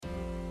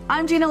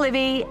I'm Gina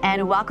Livy,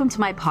 and welcome to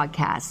my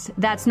podcast.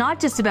 That's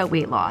not just about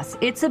weight loss.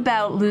 It's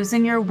about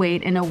losing your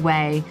weight in a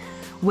way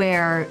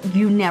where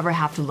you never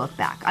have to look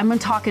back. I'm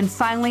talking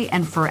finally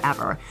and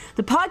forever.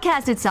 The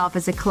podcast itself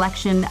is a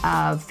collection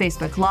of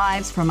Facebook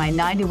Lives from my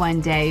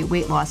 91-day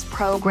weight loss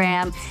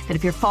program that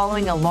if you're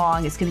following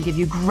along, it's going to give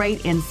you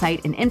great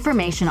insight and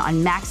information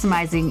on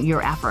maximizing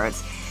your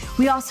efforts.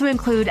 We also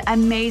include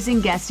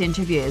amazing guest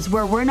interviews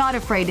where we're not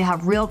afraid to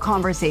have real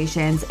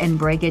conversations and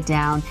break it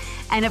down.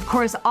 And of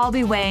course, I'll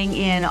be weighing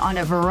in on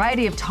a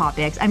variety of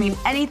topics. I mean,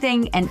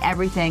 anything and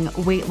everything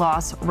weight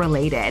loss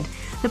related.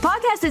 The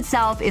podcast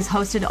itself is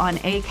hosted on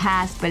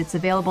Acast, but it's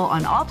available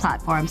on all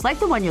platforms like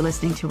the one you're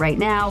listening to right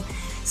now,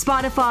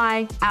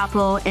 Spotify,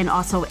 Apple, and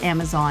also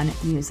Amazon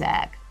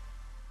Music.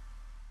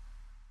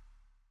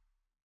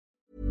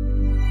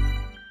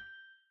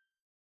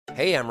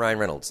 Hey, I'm Ryan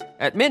Reynolds.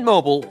 At Mint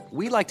Mobile,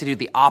 we like to do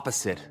the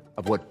opposite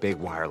of what Big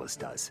Wireless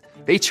does.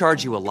 They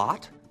charge you a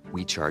lot,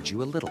 we charge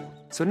you a little.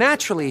 So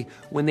naturally,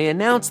 when they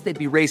announced they'd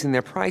be raising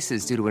their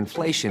prices due to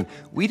inflation,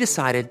 we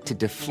decided to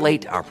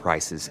deflate our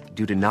prices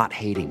due to not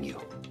hating you.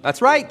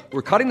 That's right.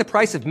 We're cutting the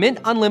price of Mint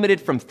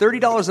Unlimited from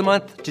 $30 a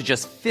month to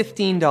just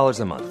 $15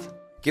 a month.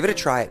 Give it a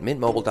try at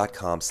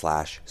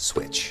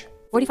mintmobile.com/switch.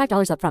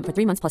 $45 up front for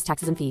 3 months plus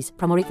taxes and fees.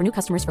 Promo rate for new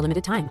customers for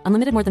limited time.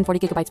 Unlimited more than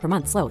 40 gigabytes per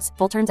month. Slows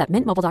full terms at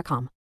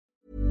mintmobile.com.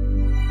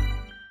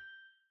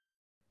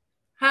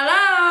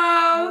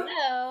 Hello.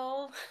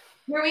 Hello.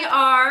 Here we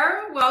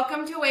are.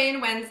 Welcome to Weigh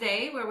In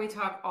Wednesday, where we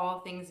talk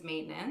all things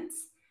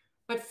maintenance.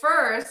 But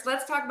first,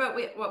 let's talk about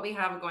what we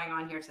have going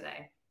on here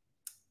today.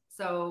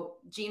 So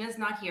Gina's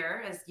not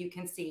here, as you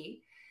can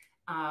see,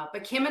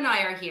 but Kim and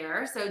I are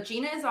here. So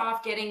Gina is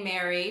off getting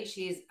married.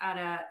 She's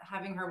at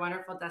having her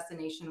wonderful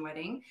destination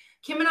wedding.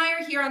 Kim and I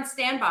are here on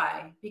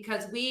standby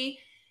because we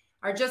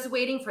are just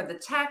waiting for the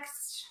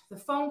text, the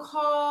phone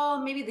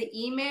call, maybe the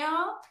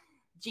email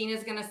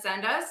Gina's going to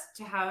send us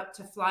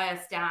to fly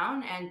us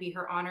down and be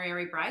her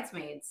honorary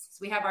bridesmaids. So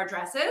we have our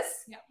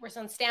dresses. Yeah, we're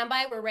on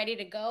standby. We're ready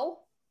to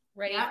go.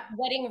 Ready. Yeah.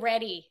 Wedding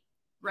ready.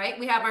 Right.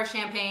 We have our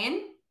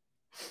champagne.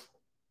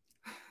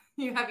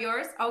 You have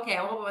yours? Okay.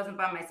 I hope it wasn't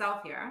by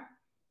myself here.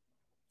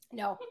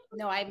 No,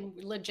 I'm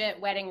legit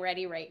wedding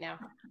ready right now.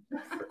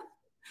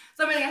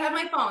 So I'm going to have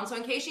my phone. So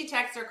in case she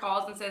texts or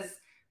calls and says,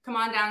 come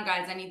on down,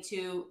 guys, I need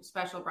 2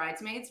 special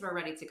bridesmaids, we're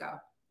ready to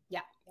go.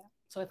 Yeah.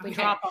 So if we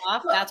drop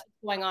off, that's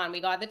what's going on.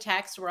 We got the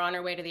text. We're on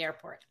our way to the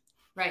airport.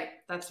 Right.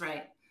 That's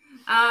right.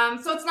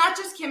 So it's not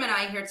just Kim and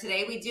I here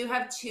today. We do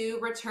have 2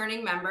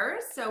 returning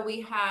members. So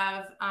we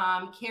have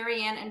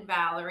Carrie Ann and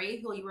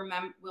Valerie, who you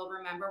will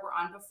remember were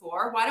on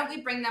before. Why don't we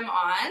bring them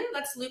on?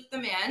 Let's loop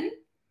them in.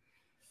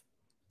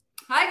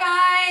 Hi,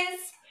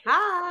 guys.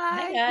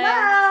 Hi.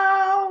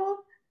 Hello.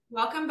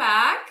 Welcome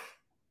back.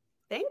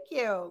 Thank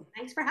you.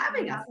 Thanks for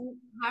having us. I'm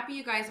happy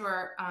you guys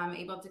were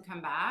able to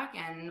come back,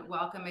 and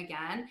welcome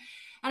again.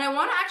 And I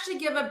want to actually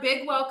give a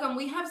big welcome.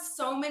 We have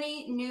so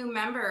many new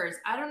members.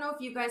 I don't know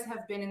if you guys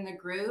have been in the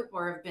group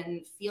or have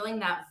been feeling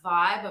that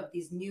vibe of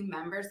these new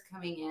members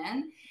coming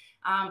in,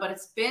 but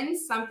it's been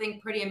something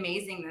pretty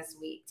amazing this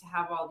week to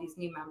have all these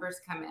new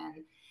members come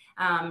in,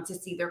 to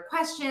see their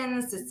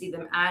questions, to see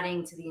them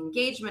adding to the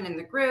engagement in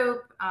the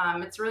group.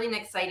 It's really an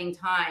exciting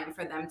time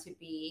for them to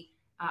be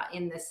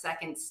in this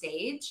second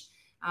stage.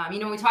 We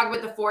talk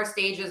about the 4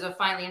 stages of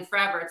Finally and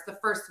Forever. It's the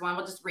first one.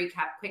 We'll just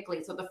recap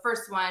quickly. So the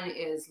first one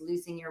is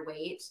losing your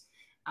weight,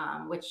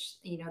 which,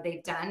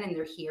 they've done and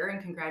they're here,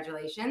 and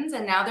congratulations.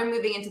 And now they're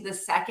moving into the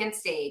second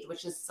stage,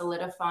 which is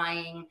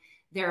solidifying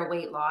their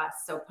weight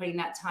loss. So putting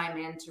that time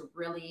in to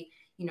really,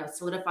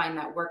 solidifying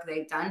that work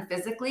they've done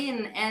physically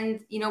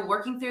and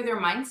working through their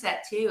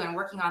mindset too, and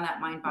working on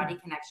that mind-body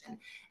connection.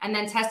 And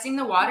then testing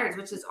the waters,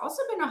 which has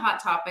also been a hot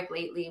topic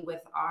lately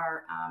with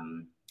our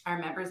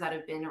members that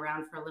have been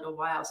around for a little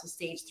while. So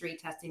stage 3,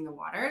 testing the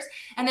waters.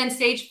 And then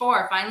stage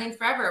 4, Finally and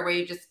Forever, where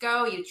you just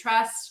go, you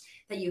trust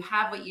that you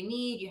have what you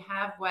need, you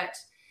have what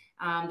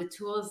the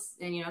tools,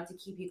 and to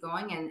keep you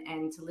going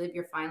and to live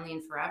your Finally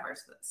and Forever.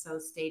 So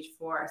stage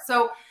 4.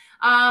 So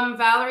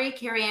Valerie,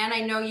 Carrie Ann,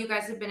 I know you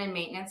guys have been in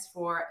maintenance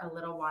for a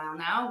little while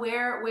now.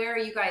 Where are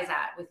you guys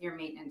at with your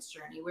maintenance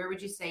journey? Where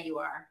would you say you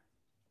are?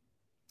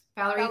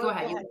 Valerie, go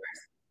ahead. You go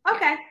first.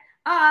 Okay.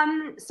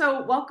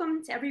 So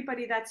welcome to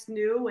everybody that's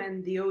new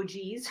and the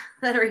OGs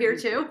that are here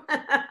too.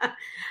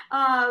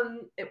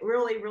 It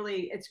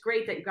really, it's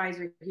great that you guys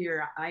are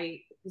here.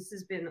 This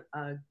has been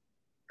a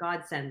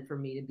godsend for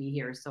me to be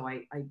here. So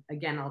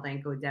I'll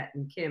thank Odette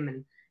and Kim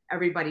and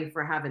everybody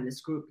for having this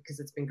group, because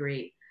it's been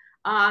great.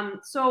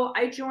 So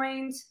I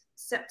joined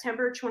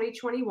September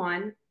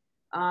 2021.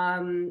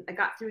 I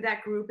got through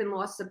that group and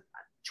lost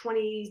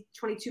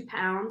 22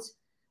 pounds.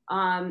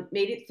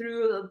 Made it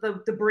through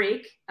the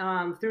break,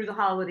 through the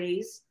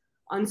holidays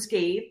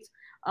unscathed.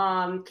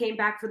 Came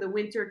back for the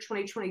winter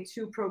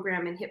 2022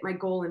 program and hit my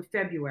goal in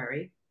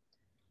February.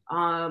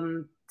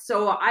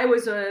 So I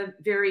was a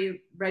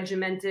very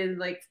regimented,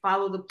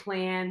 follow the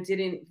plan,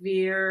 didn't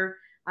veer.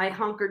 I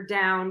hunkered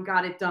down,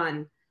 got it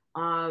done.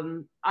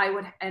 And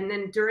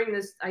then during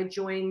this, I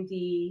joined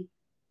the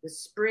the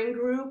spring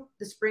group,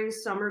 the spring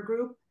summer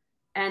group.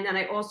 And then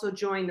I also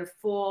joined the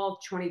fall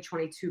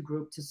 2022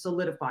 group to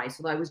solidify.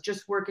 So I was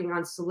just working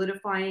on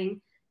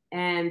solidifying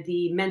and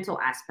the mental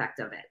aspect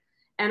of it.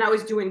 And I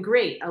was doing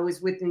great. I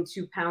was within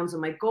 2 pounds of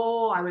my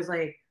goal. I was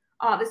like,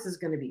 oh, this is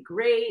going to be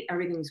great.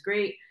 Everything's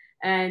great.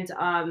 And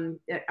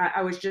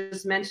I was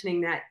just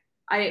mentioning that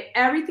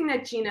everything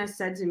that Gina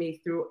said to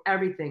me through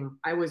everything,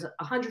 I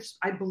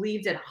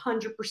believed it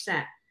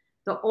 100%.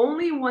 The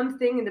only one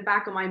thing in the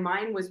back of my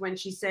mind was when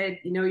she said,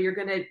 you know, you're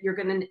gonna,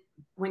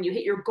 when you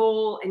hit your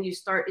goal and you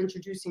start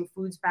introducing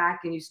foods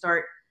back and you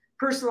start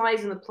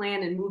personalizing the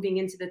plan and moving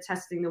into the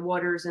testing the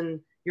waters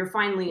and you're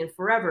finally and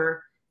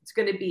forever, it's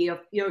going to be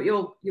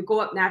you'll go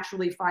up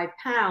naturally 5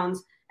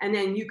 pounds and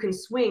then you can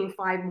swing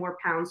 5 more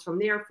pounds from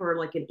there for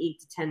like an 8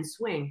 to 10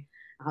 swing.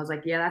 I was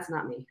like, yeah, that's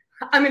not me.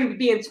 I'm going to be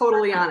being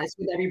totally honest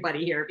with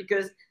everybody here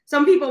because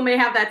some people may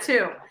have that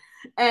too.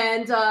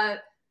 And,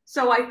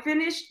 so I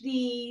finished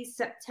the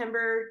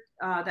September,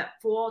 that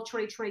fall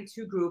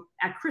 2022 group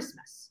at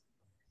Christmas.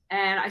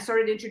 And I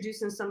started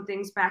introducing some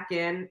things back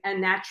in. And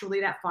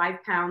naturally that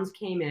 5 pounds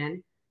came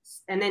in.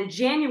 And then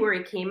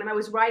January came and I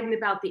was riding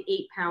about the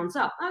 8 pounds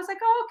up. I was like,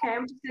 oh, okay,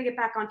 I'm just going to get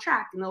back on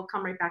track and they'll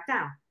come right back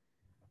down.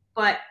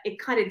 But it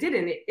kind of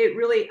didn't. It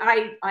really,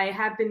 I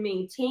have been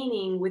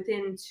maintaining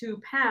within 2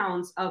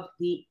 pounds of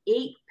the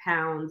 8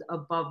 pounds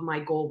above my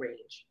goal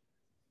range.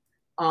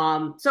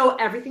 So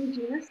everything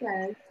Gina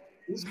says,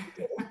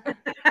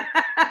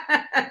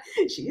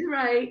 she's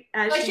right.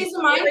 Like she's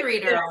a mind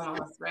reader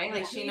almost, right?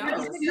 Like she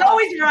knows. She's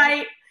always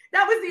right.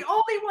 That was the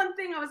only one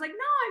thing I was like, no,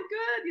 I'm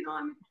good. You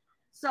know,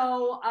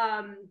 so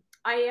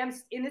I am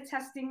in the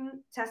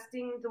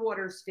testing the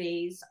waters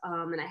phase,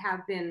 and I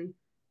have been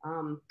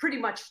pretty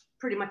much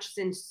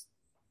since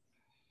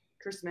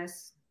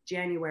Christmas,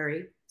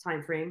 January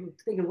timeframe. I'm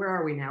thinking, where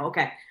are we now?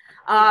 Okay,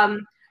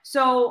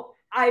 so.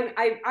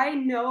 I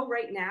know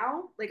right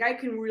now, like I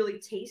can really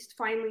taste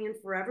finally and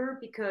forever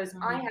because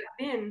I have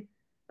been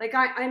like,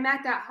 I'm at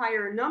that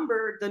higher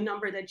number, the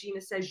number that Gina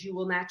says you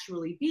will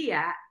naturally be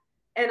at.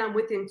 And I'm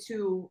within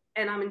 2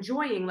 and I'm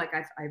enjoying, like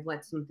I've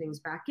let some things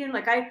back in.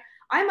 Like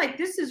I'm like,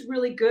 this is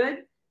really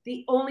good.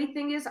 The only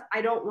thing is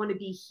I don't want to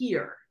be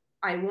here.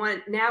 I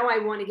want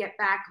to get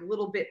back a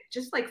little bit,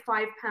 just like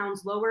 5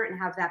 pounds lower and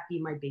have that be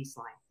my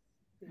baseline.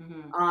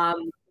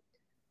 Mm-hmm.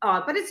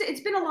 But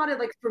it's been a lot of,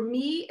 like, for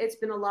me, it's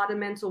been a lot of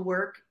mental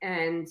work.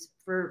 And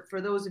for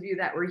those of you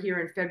that were here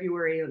in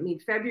February, I mean,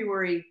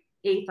 February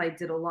 8th, I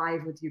did a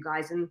live with you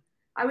guys and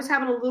I was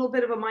having a little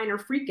bit of a minor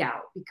freak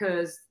out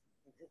because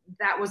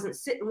that wasn't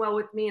sitting well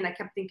with me. And I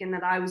kept thinking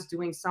that I was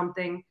doing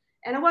something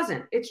and it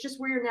wasn't. It's just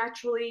where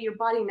your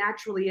body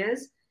naturally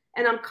is.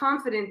 And I'm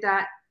confident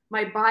that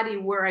my body,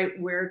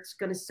 where it's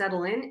going to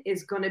settle in,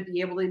 is going to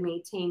be able to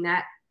maintain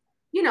that,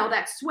 you know,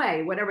 that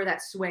sway, whatever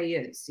that sway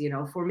is, you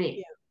know, for me.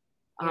 Yeah.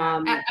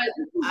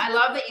 I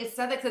love that you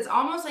said that because it's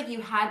almost like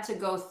you had to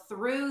go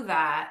through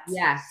that.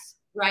 Yes.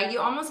 Right. You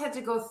almost had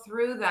to go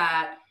through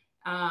that,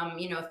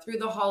 you know, through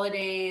the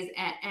holidays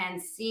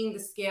and seeing the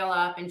scale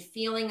up and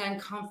feeling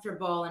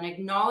uncomfortable and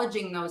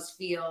acknowledging those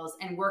feels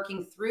and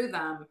working through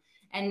them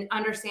and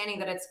understanding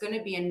that it's going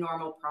to be a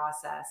normal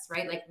process,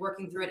 right? Like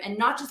working through it and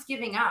not just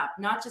giving up,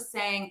 not just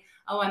saying,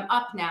 oh, I'm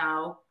up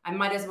now. I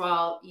might as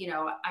well, you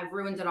know, I've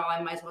ruined it all. I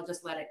might as well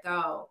just let it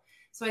go.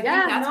 So I think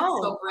that's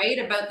what's so great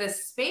about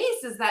this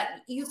space is that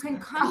you can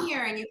come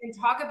here and you can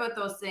talk about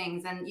those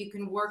things and you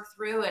can work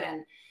through it.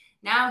 And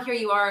now here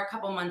you are a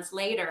couple months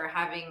later,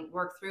 having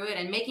worked through it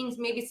and making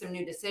maybe some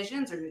new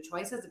decisions or new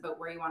choices about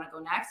where you want to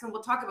go next. And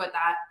we'll talk about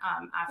that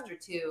after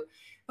too.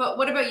 But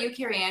what about you,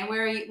 Carrie Ann?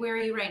 Where are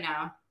you right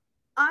now?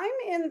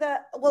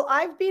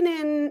 I've been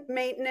in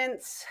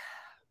maintenance.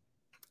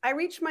 I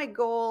reached my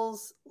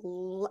goals,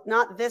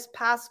 not this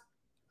past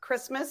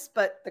Christmas,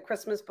 but the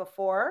Christmas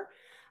before.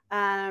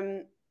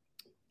 And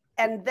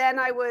then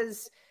I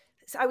was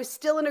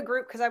still in a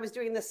group because I was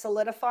doing the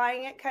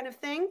solidifying it kind of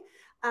thing.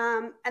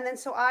 And then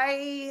so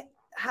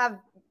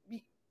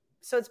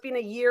it's been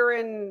a year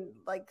and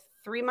like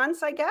 3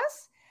 months, I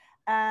guess.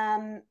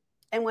 And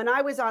when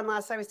I was on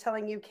last, I was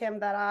telling you, Kim,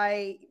 that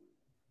I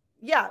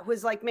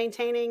was like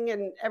maintaining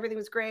and everything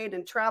was great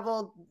and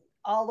traveled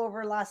all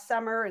over last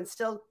summer and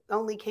still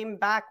only came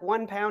back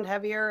 1 pound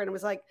heavier. And it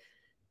was like,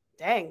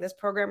 dang, this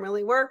program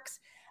really works.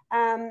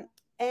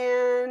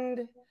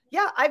 And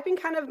yeah, I've been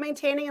kind of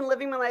maintaining and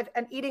living my life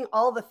and eating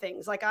all the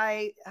things. Like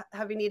I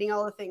have been eating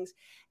all the things.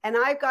 And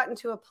I've gotten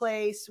to a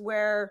place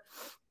where,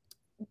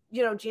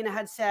 you know, Gina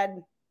had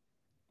said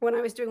when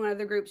I was doing one of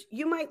the groups,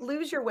 you might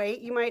lose your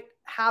weight. You might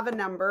have a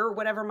number,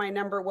 whatever my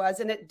number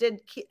was. And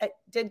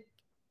it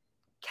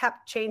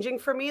kept changing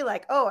for me.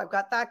 Like, oh, I've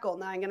got that goal.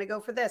 Now I'm going to go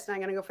for this. Now I'm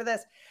going to go for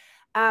this.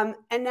 And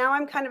now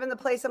I'm kind of in the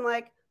place I'm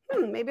like,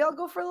 maybe I'll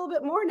go for a little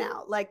bit more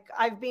now. Like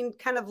I've been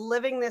kind of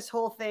living this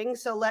whole thing.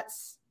 So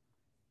let's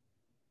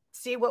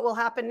see what will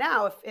happen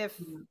now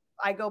if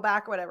I go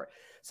back or whatever.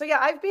 So yeah,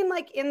 I've been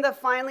like in the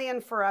finally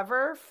and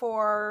forever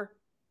for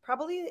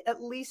probably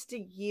at least a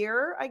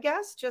year, I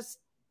guess, just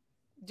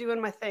doing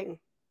my thing.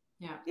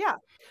 Yeah. Yeah.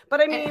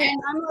 But I mean,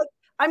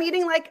 I'm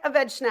eating like a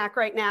veg snack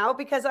right now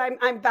because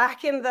I'm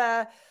back in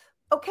the,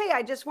 okay,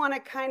 I just want to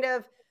kind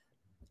of,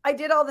 I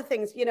did all the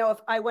things, you know, if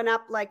I went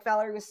up, like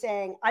Valerie was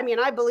saying, I mean,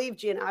 I believed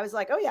Gina. I was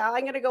like, oh yeah,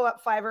 I'm going to go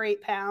up 5 or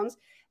 8 pounds.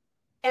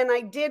 And I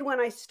did when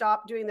I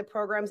stopped doing the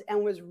programs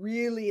and was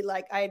really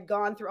like, I had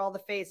gone through all the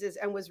phases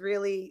and was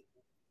really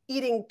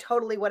eating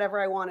totally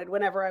whatever I wanted,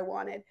 whenever I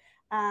wanted.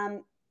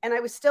 And I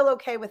was still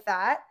okay with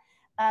that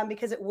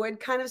because it would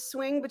kind of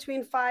swing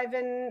between 5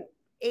 and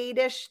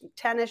 8-ish,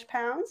 10-ish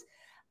pounds.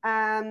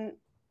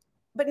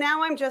 But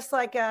now I'm just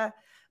like,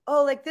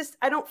 oh, like this,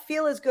 I don't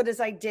feel as good as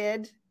I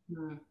did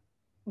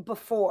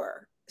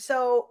before.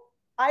 So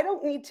I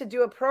don't need to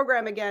do a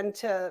program again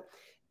to,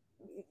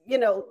 you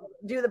know,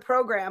 do the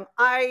program.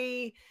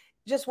 I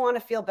just want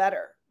to feel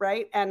better.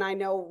 Right. And I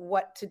know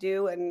what to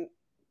do. And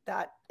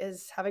that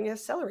is having a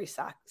celery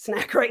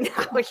snack right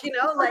now, you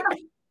know, like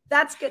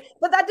that's good.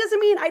 But that doesn't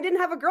mean I didn't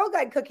have a Girl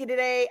Guide cookie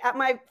today at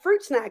my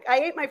fruit snack. I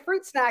ate my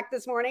fruit snack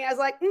this morning. I was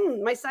like,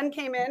 my son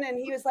came in and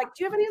he was like,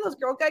 do you have any of those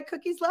Girl Guide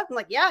cookies left? I'm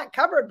like, yeah,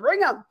 cupboard,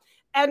 bring them.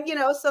 And, you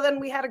know, so then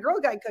we had a Girl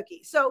Guide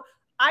cookie. So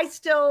I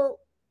still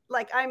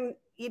like, I'm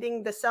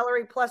eating the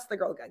celery plus the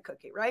Girl Guide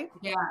cookie, right?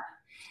 Yeah.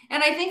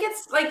 And I think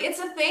it's like, it's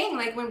a thing,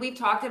 like when we've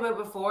talked about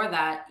before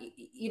that,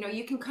 you know,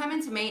 you can come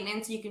into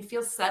maintenance, you can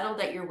feel settled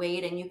at your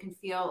weight and you can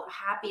feel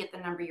happy at the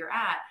number you're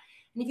at.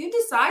 And if you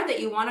decide that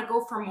you want to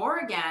go for more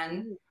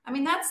again, I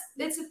mean,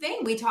 it's a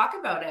thing. We talk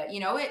about it, you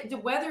know,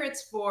 whether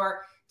it's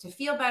to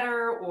feel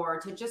better or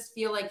to just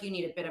feel like you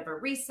need a bit of a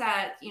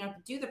reset, you know,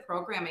 to do the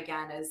program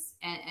again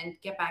and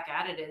get back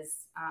at it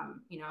is,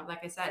 you know,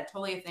 like I said,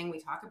 totally a thing we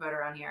talk about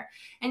around here.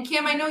 And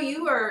Kim, I know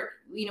you were,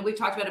 you know, we've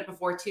talked about it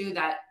before too,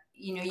 that,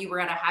 you know, you were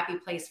at a happy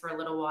place for a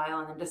little while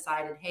and then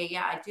decided, hey,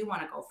 yeah, I do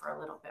want to go for a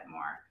little bit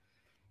more.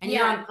 And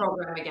you're on the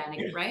program again,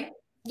 right?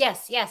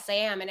 Yes, I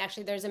am. And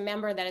actually there's a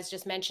member that has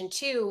just mentioned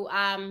too,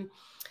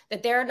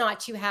 that they're not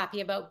too happy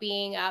about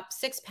being up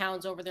 6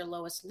 pounds over their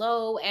lowest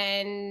low.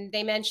 And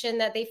they mentioned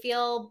that they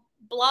feel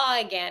blah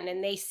again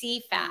and they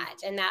see fat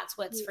and that's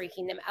what's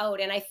freaking them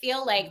out. And I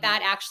feel like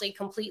that actually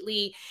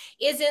completely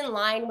is in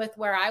line with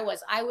where I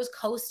was. I was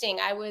coasting.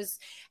 I was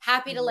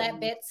happy to let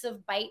bits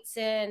of bites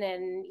in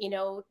and, you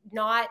know,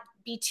 not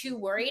be too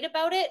worried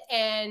about it.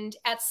 And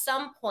at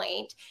some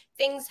point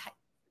things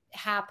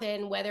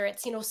happen, whether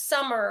it's, you know,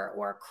 summer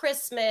or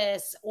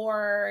Christmas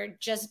or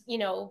just, you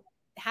know,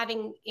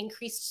 having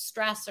increased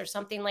stress or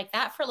something like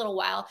that for a little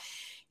while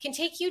can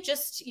take you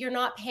just, you're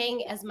not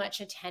paying as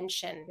much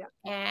attention.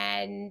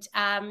 And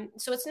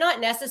so it's not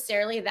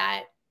necessarily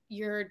that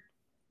you're,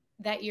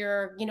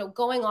 you know,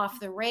 going off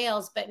the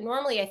rails, but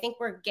normally I think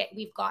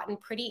we've gotten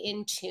pretty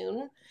in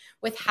tune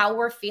with how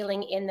we're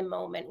feeling in the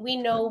moment. We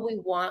know,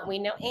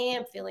 hey,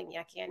 I'm feeling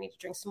yucky. I need to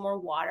drink some more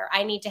water.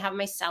 I need to have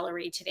my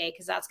celery today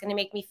because that's going to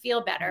make me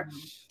feel better.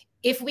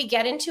 If we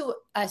get into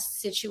a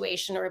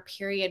situation or a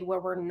period where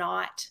we're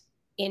not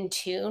in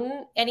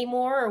tune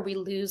anymore, or we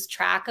lose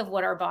track of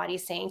what our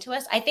body's saying to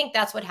us. I think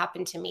that's what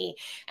happened to me.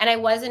 And I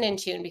wasn't in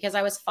tune because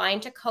I was fine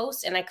to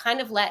coast and I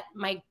kind of let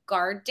my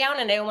guard down.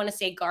 And I don't want to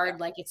say guard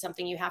like it's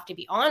something you have to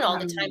be on all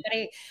the time, but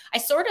I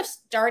sort of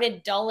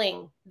started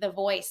dulling the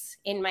voice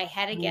in my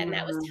head again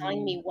that was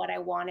telling me what I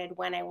wanted,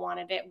 when I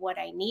wanted it, what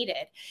I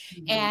needed.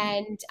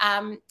 And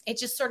it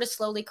just sort of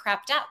slowly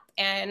crept up.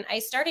 And I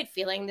started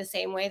feeling the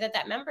same way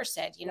that member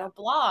said, you know,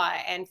 blah,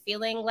 and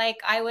feeling like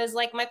I was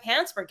like, my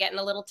pants were getting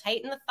a little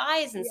tight in the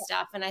thighs and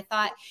stuff. And I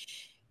thought,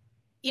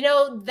 you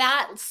know,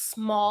 that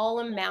small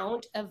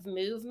amount of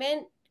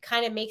movement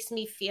kind of makes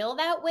me feel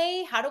that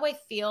way. How do I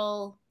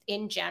feel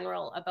in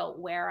general about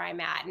where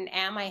I'm at? And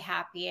am I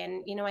happy?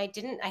 And, you know, I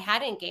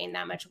hadn't gained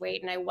that much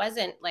weight and I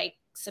wasn't like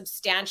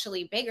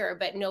substantially bigger,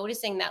 but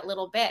noticing that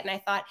little bit. And I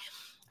thought,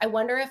 I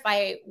wonder if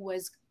I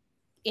was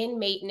in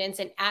maintenance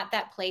and at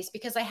that place,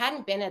 because I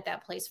hadn't been at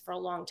that place for a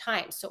long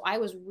time. So I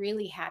was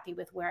really happy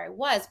with where I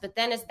was. But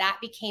then as that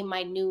became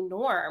my new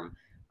norm,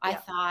 I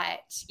thought,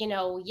 you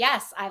know,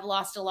 yes, I've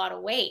lost a lot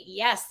of weight.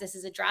 Yes, this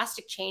is a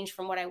drastic change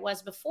from what I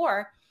was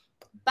before,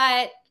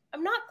 but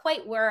I'm not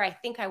quite where I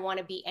think I want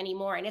to be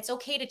anymore. And it's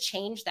okay to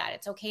change that.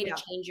 It's okay to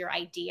change your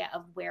idea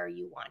of where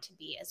you want to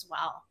be as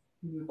well.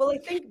 Well, I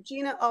think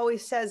Gina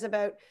always says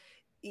about,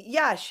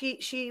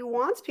 she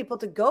wants people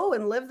to go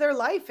and live their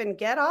life and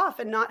get off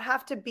and not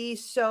have to be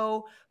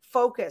so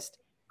focused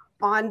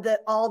on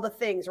all the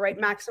things, right?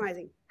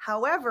 Maximizing.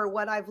 However,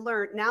 what I've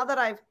learned now that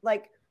I've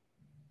like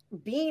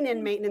been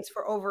in maintenance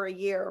for over a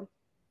year,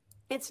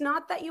 it's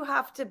not that you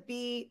have to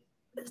be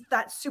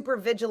that super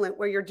vigilant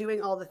where you're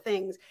doing all the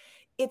things.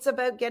 It's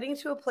about getting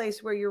to a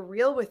place where you're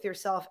real with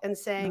yourself and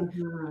saying,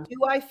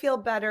 do I feel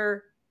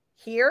better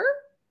here?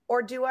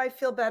 Or do I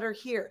feel better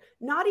here?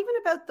 Not even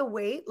about the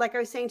weight. Like I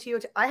was saying to you,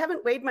 I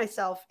haven't weighed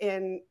myself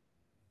in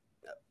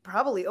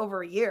probably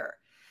over a year.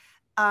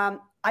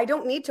 I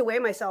don't need to weigh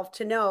myself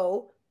to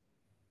know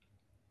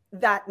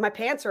that my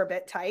pants are a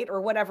bit tight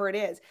or whatever it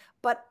is.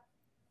 But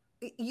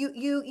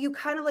you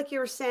kind of, like you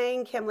were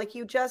saying, Kim, like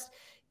you just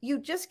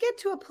get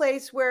to a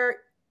place where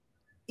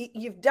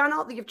you've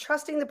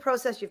trusting the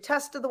process, you've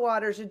tested the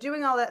waters, you're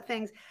doing all that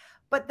things,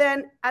 But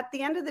then at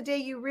the end of the day,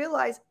 you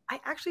realize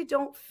I actually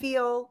don't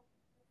feel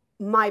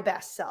my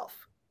best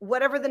self,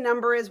 whatever the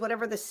number is,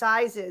 whatever the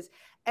size is.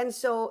 And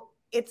so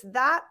it's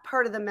that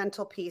part of the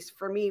mental piece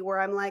for me where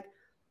I'm like,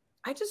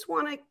 I just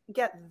want to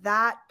get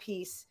that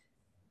piece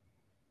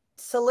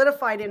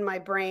solidified in my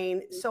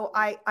brain. So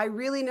I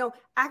really know,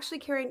 actually,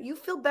 Karen, you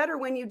feel better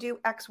when you do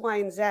X, Y,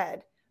 and Z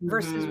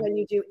versus when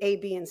you do A,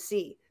 B, and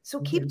C. So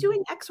keep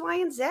doing X, Y,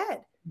 and Z.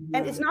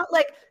 And it's not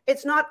like,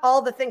 it's not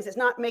all the things. It's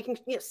not making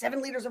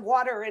 7 liters of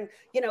water and,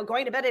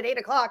 going to bed at 8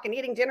 o'clock and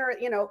eating dinner,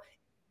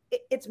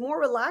 it's more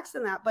relaxed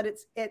than that, but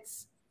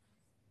it's,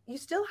 you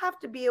still have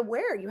to be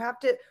aware. You have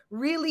to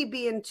really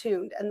be in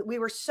tune. And we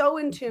were so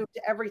in tune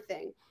to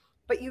everything,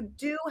 but you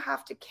do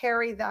have to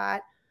carry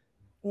that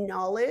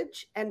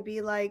knowledge and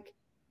be like,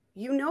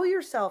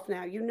 yourself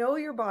now,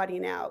 your body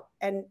now,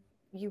 and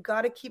you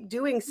got to keep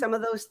doing some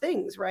of those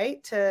things,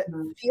 right, to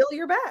feel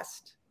your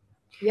best.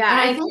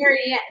 Yeah, and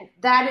Carrie,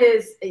 that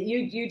is,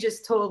 you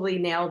just totally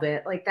nailed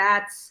it. Like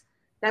that's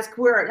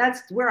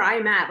where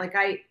I'm at. Like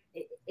I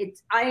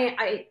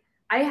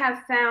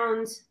have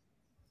found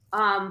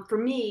for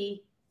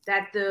me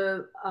that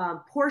the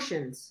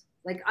portions,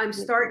 like I'm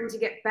starting to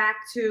get back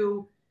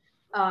to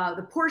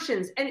the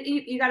portions, and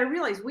you got to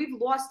realize we've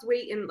lost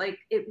weight in, like,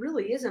 it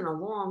really isn't a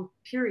long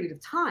period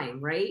of time,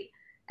 right?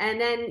 And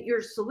then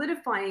you're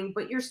solidifying,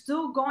 but you're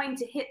still going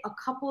to hit a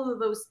couple of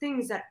those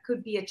things that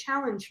could be a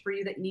challenge for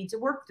you that you need to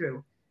work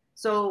through.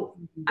 So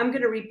I'm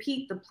going to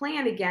repeat the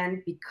plan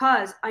again,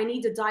 because I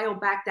need to dial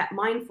back that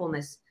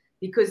mindfulness,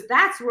 because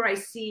that's where I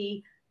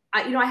see,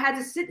 I had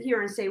to sit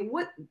here and say,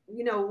 what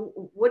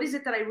is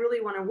it that I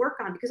really want to work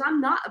on? Because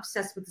I'm not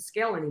obsessed with the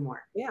scale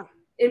anymore. Yeah.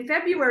 In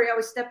February, I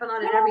was stepping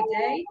on it every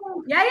day.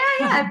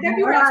 Yeah. In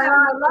February, I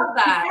love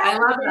that. I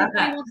love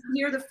that. Able to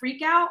hear the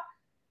freak out.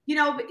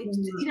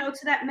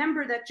 To that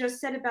member that just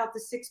said about the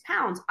 6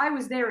 pounds, I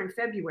was there in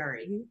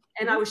February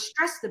and I was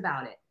stressed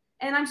about it.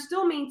 And I'm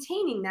still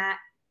maintaining that.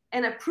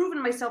 And I've proven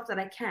to myself that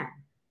I can.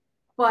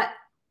 But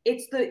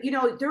it's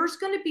there's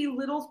going to be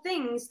little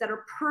things that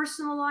are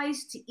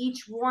personalized to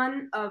each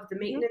one of the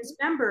maintenance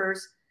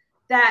members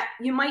that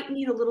you might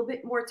need a little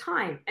bit more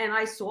time. And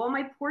I saw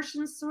my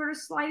portions sort of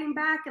sliding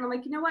back, and I'm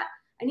like, you know what?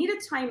 I need a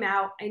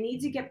timeout. I need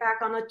to get back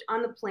on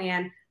the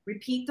plan,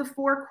 repeat the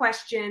 4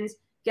 questions,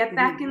 get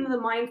back into the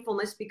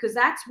mindfulness, because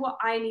that's what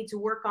I need to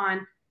work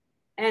on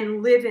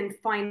and live in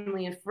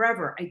finally and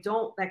forever.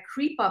 That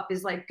creep up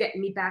is like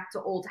getting me back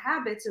to old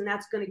habits, and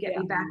that's going to get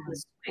me back in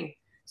the swing.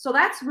 So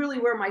that's really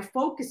where my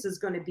focus is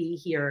going to be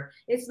here.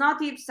 It's not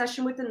the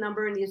obsession with the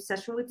number and the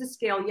obsession with the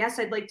scale. Yes,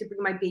 I'd like to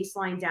bring my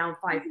baseline down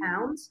 5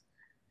 pounds,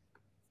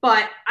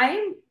 but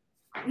I'm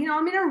in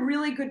a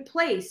really good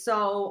place.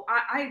 So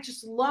I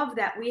just love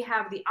that we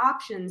have the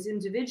options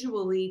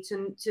individually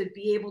to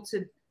be able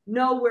to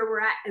know where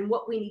we're at and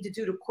what we need to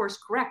do to course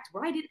correct,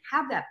 where I didn't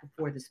have that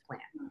before this plan.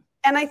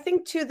 And I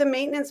think too, the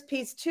maintenance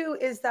piece too,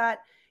 is that,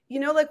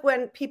 like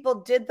when people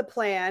did the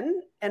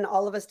plan, and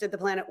all of us did the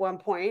plan at one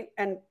point,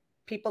 and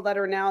people that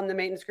are now in the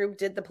maintenance group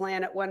did the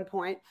plan at one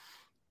point,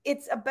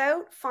 it's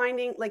about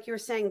finding, like you're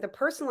saying, the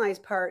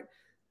personalized part.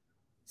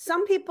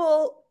 Some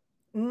people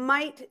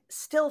might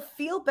still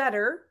feel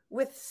better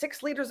with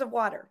 6 liters of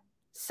water.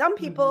 Some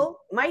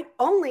people might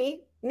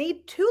only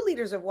need 2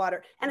 liters of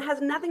water, and it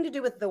has nothing to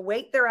do with the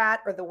weight they're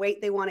at or the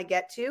weight they want to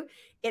get to.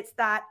 It's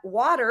that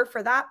water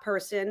for that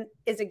person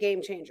is a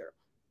game changer.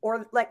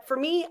 Or like for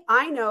me,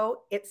 I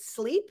know it's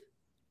sleep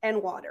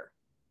and water,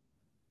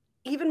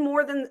 even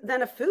more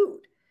than a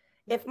food.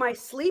 If my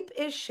sleep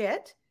is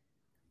shit,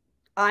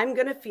 I'm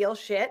going to feel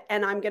shit,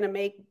 and I'm going to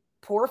make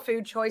poor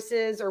food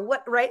choices or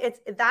what, right?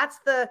 That's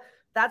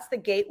the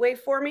gateway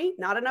for me.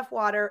 Not enough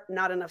water,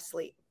 not enough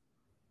sleep.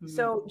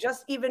 So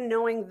just even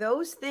knowing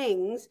those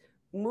things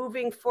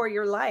moving for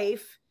your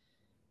life,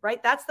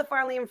 right? That's the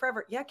finally and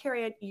forever. Yeah,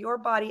 Carrie Ann, your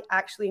body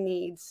actually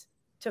needs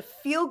to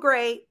feel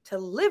great, to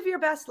live your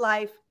best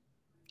life.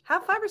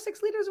 Have 5 or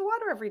 6 liters of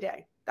water every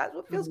day. That's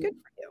what feels good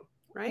for you,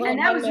 right? And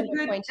that was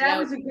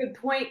a good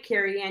point,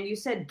 Carrie Ann. You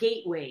said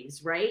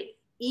gateways, right?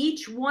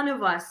 Each one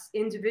of us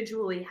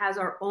individually has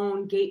our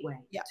own gateway.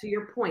 Yeah. To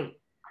your point.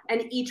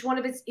 And each one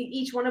of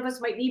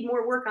us might need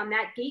more work on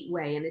that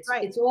gateway. And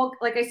it's all,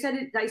 like I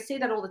said, I say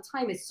that all the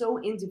time. It's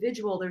so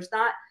individual. There's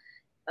not,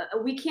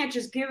 we can't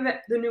just give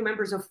the new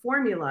members a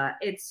formula.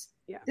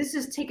 This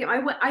is taken.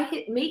 I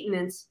hit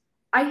maintenance.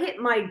 I hit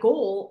my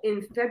goal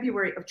in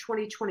February of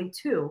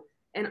 2022,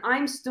 and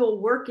I'm still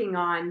working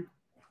on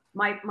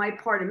my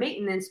part of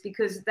maintenance,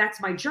 because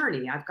that's my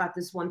journey. I've got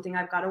this one thing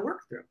I've got to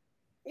work through.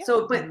 Yeah.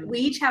 So, but we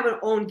each have our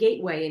own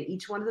gateway, and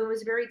each one of them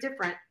is very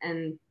different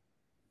and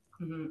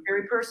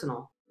very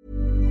personal.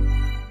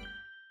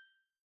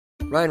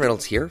 Ryan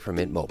Reynolds here from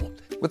Mint Mobile.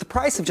 With the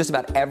price of just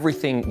about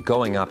everything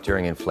going up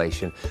during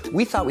inflation,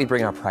 we thought we'd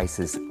bring our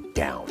prices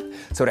down.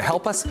 So to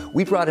help us,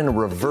 we brought in a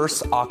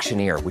reverse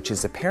auctioneer, which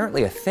is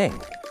apparently a thing.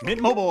 Mint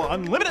Mobile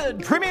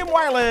Unlimited Premium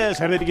Wireless.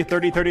 How to get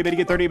 30, 30, bit to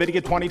get 30, bit to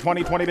get 20,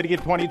 20, 20, bit to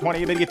get 20,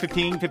 20, bit to get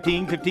 15,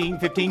 15, 15,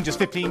 15, just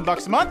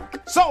 $15 a month?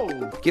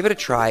 Sold! Give it a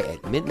try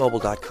at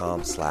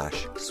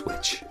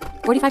mintmobile.com/switch.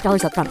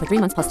 $45 up front for 3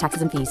 months plus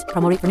taxes and fees.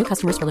 Promo rate for new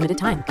customers for limited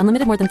time.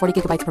 Unlimited more than 40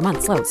 gigabytes per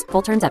month. Slows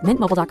full terms at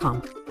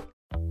mintmobile.com.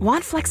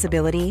 Want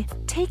flexibility?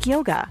 Take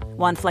yoga.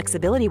 Want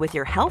flexibility with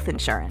your health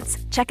insurance?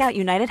 Check out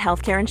United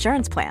Healthcare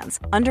Insurance Plans.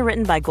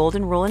 Underwritten by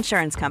Golden Rule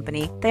Insurance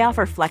Company, they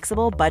offer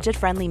flexible,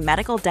 budget-friendly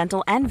medical,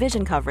 dental, and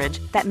vision coverage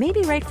that may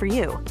be right for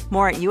you.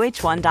 More at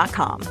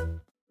uh1.com.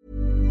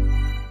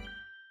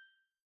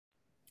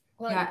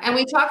 Yeah, and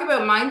we talk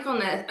about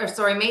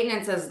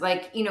maintenance as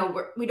like,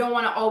 we don't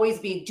want to always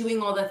be doing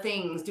all the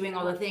things,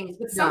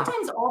 but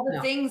sometimes all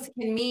the things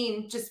can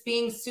mean just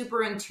being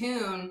super in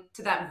tune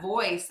to that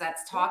voice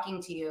that's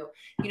talking to you.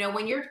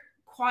 When you're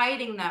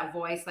quieting that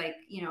voice, like,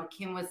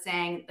 Kim was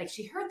saying, like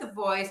she heard the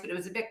voice, but it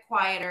was a bit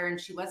quieter and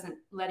she wasn't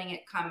letting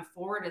it come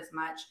forward as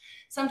much.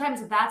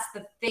 Sometimes that's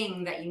the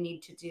thing that you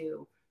need to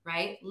do,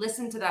 right?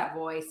 Listen to that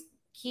voice,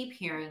 keep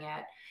hearing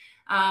it.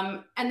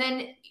 And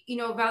then,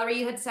 Valerie,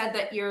 you had said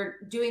that you're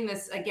doing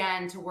this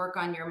again to work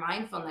on your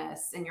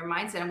mindfulness and your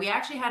mindset. And we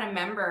actually had a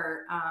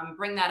member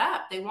bring that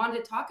up. They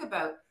wanted to talk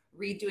about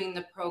redoing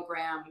the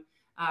program,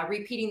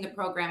 repeating the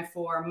program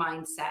for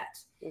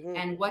mindset. Mm-hmm.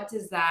 And what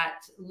does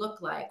that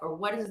look like? Or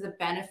what is the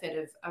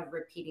benefit of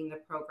repeating the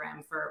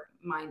program for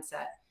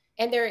mindset?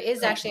 And there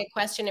is actually a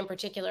question in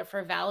particular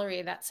for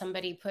Valerie that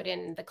somebody put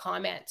in the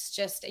comments.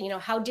 Just,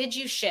 how did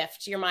you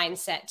shift your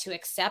mindset to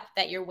accept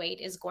that your weight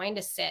is going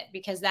to sit?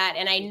 Because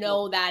and I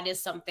know that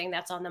is something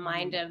that's on the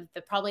mind of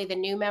probably the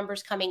new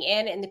members coming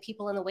in and the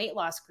people in the weight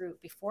loss group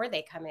before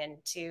they come in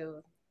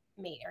to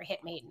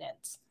hit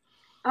maintenance.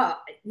 I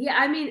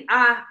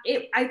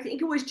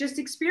think it was just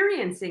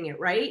experiencing it,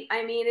 right?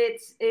 I mean,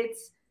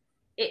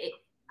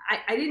 I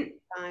didn't.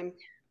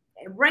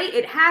 Right,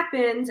 it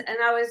happened, and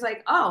I was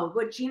like, oh,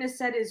 what Gina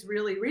said is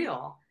really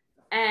real.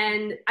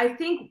 And I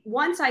think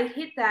once I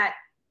hit that,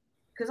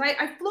 because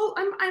I float,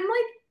 I'm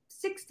like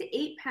 6 to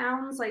 8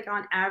 pounds, like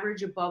on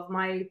average above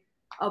my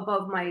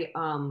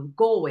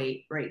goal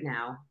weight right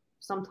now.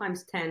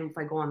 Sometimes 10 if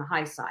I go on the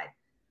high side.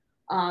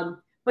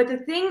 But the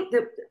thing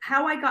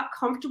how I got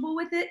comfortable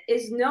with it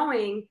is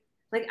knowing,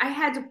 like, I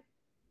had to.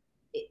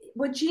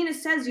 What Gina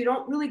says, you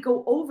don't really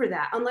go over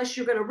that unless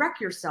you're going to wreck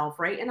yourself,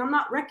 right? And I'm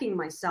not wrecking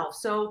myself.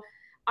 So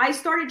I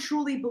started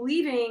truly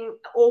believing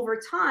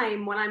over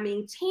time, when I'm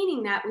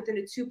maintaining that within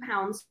a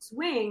 2-pound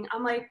swing,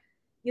 I'm like,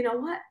 you know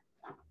what?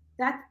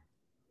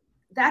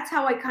 That's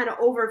how I kind of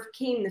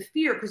overcame the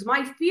fear, because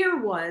my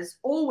fear was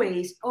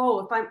always,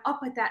 if I'm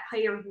up at that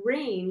higher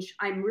range,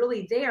 I'm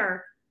really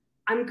there,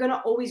 I'm going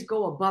to always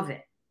go above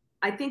it.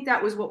 I think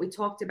that was what we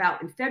talked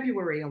about in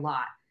February a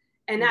lot.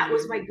 And that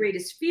was my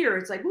greatest fear.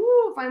 It's like,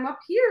 ooh, if I'm up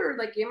here,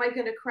 like, am I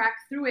going to crack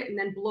through it and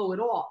then blow it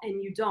all?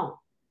 And you don't.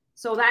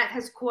 So that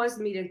has caused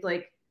me to,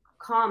 like,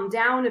 calm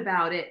down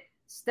about it,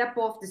 step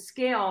off the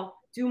scale,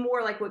 do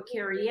more like what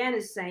Carrie Ann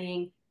is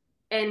saying,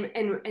 and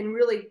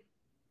really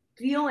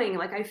feeling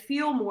like I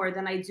feel more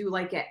than I do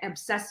like get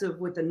obsessive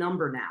with the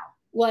number now.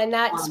 Well, and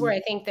that's where I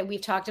think that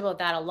we've talked about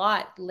that a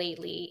lot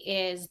lately,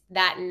 is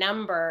that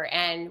number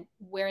and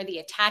where the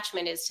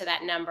attachment is to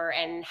that number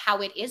and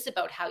how it is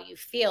about how you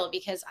feel.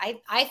 Because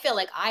I feel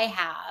like I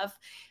have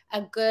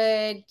a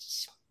good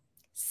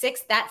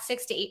 6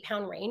 to 8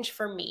 pound range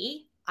for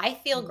me. I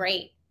feel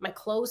great. My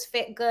clothes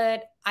fit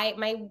good.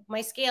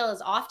 My scale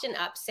is often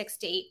up 6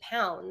 to 8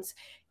 pounds,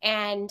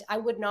 and I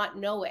would not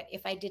know it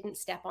if I didn't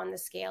step on the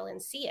scale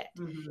and see it.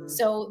 Mm-hmm.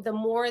 So the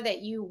more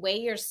that you weigh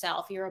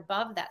yourself, you're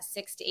above that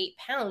 6 to 8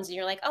 pounds, and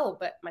you're like, oh,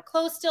 but my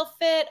clothes still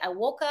fit. I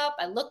woke up,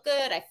 I look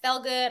good, I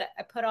felt good.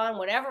 I put on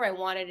whatever I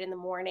wanted in the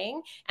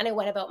morning, and I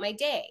went about my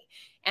day.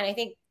 And I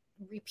think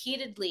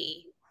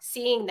repeatedly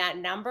seeing that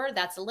number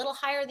that's a little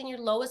higher than your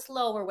lowest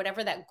low, or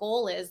whatever that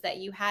goal is that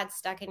you had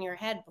stuck in your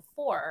head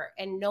before,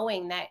 and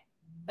knowing that,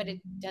 but it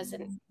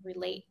doesn't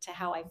relate to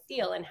how I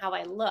feel and how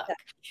I look.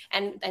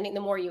 And I think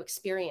the more you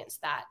experience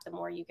that, the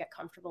more you get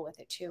comfortable with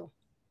it too.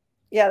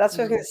 Yeah, that's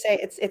what I was going to say.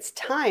 It's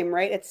time,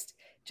 right? It's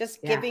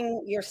just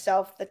giving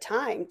yourself the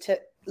time to,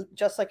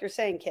 just like you're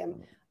saying,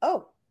 Kim,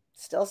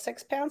 still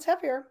 6 pounds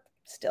heavier,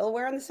 still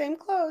wearing the same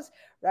clothes,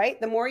 right?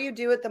 The more you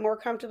do it, the more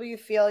comfortable you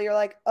feel. You're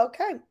like,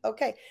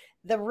 okay.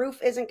 The roof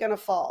isn't going to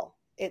fall.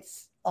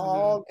 It's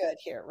all good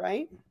here,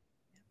 right?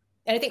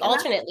 And I think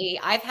alternately,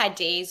 I've had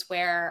days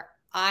where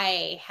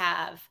I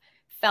have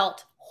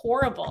felt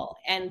horrible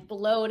and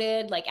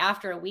bloated, like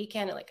after a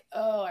weekend, like,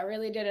 oh, I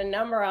really did a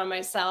number on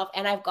myself.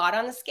 And I've got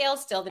on the scale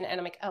still, and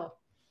I'm like, oh,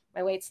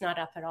 my weight's not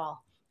up at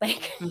all.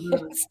 Like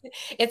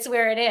it's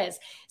where it is.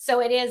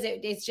 So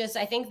it's just,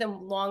 I think the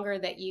longer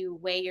that you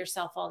weigh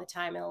yourself all the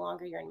time, and the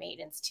longer you're in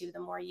maintenance too, the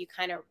more you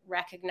kind of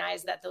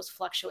recognize that those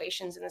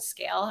fluctuations in the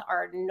scale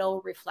are no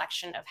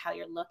reflection of how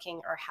you're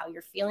looking or how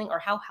you're feeling or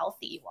how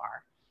healthy you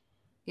are.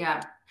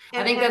 Yeah.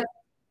 I think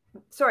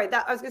sorry,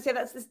 that I was going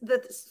to say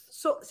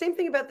so same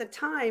thing about the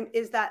time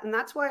is that, and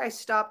that's why I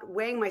stopped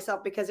weighing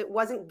myself, because it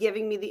wasn't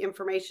giving me the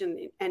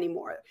information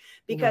anymore.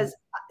 Because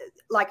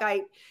like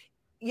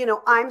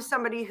I'm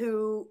somebody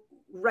who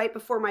right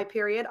before my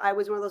period, I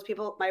was one of those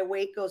people, my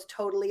weight goes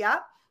totally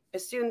up.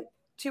 As soon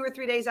 2 or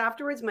 3 days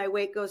afterwards, my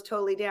weight goes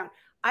totally down.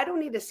 I don't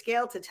need a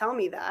scale to tell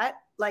me that.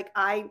 Like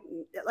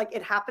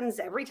it happens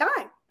every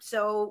time.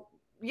 So,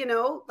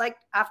 like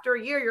after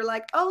a year, you're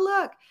like, oh,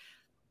 look,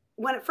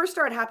 when it first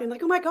started happening,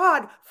 like, oh my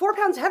God, 4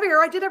 pounds heavier.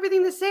 I did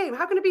everything the same.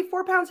 How can it be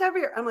 4 pounds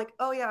heavier? I'm like,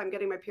 oh yeah, I'm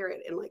getting my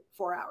period in like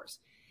 4 hours.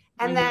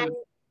 And then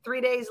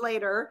 3 days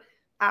later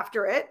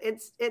after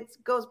it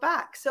goes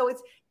back. So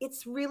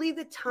it's really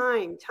the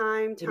time.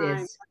 And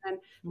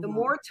the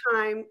more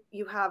time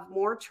you have,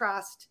 more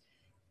trust,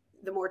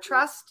 the more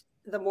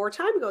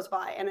time goes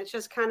by. And it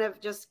just kind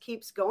of just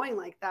keeps going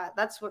like that.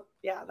 That's what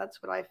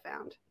I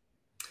found.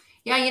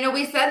 Yeah,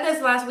 we said this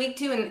last week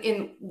too,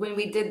 in when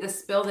we did the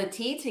spill the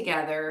tea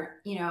together,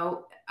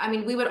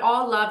 we would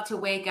all love to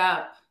wake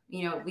up,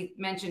 we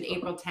mentioned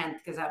April 10th,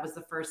 because that was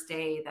the first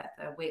day that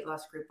the weight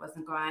loss group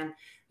wasn't going.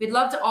 We'd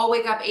love to all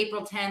wake up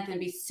April 10th and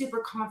be super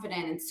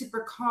confident and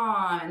super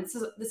calm. And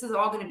this is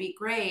all going to be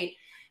great,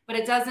 but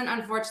it doesn't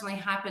unfortunately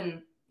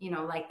happen,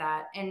 like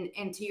that.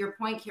 And to your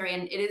point, Carrie,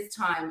 and it's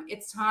time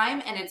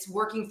and it's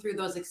working through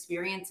those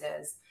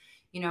experiences.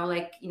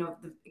 The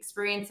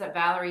experience that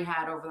Valerie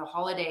had over the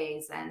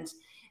holidays and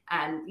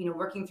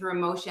working through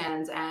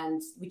emotions.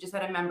 And we just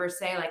had a member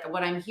say, like,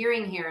 what I'm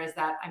hearing here is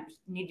that I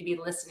need to be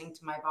listening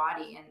to my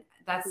body. And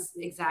that's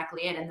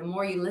exactly it. And the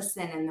more you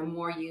listen and the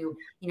more you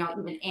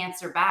even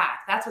answer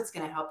back, that's what's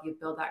going to help you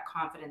build that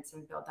confidence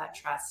and build that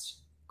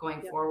trust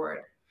going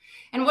forward.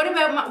 And what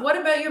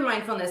about your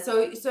mindfulness?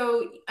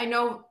 So I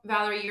know,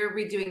 Valerie, you're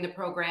redoing the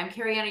program.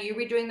 Carrie Ann, are you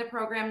redoing the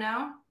program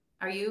now?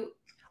 Are you?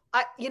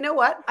 You know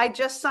what? I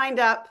just signed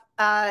up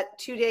 2 or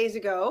 3 days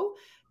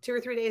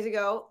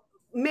ago,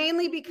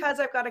 mainly because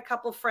I've got a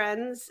couple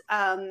friends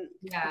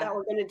that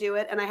were going to do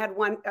it. And I had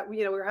one,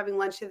 we were having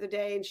lunch the other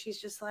day, and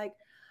she's just like,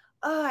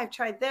 oh, I've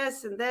tried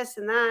this and this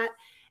and that.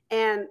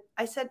 And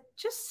I said,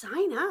 just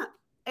sign up.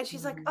 And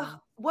she's like, oh,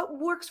 what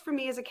works for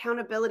me is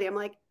accountability. I'm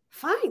like,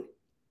 fine,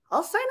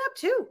 I'll sign up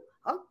too.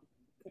 I'll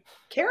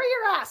carry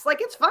your ass.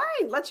 Like, it's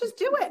fine. Let's just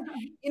do it,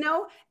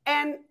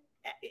 And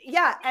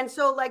yeah. And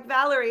so, like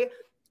Valerie,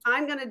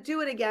 I'm going to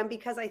do it again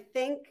because I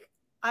think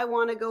I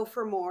want to go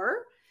for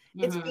more.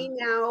 It's been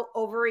now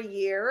over a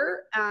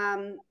year,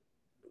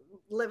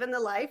 living the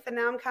life. And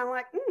now I'm kind of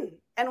like,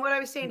 And what I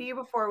was saying to you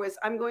before was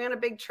I'm going on a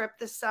big trip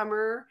this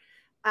summer.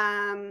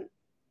 I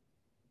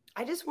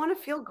just want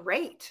to feel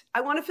great.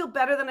 I want to feel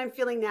better than I'm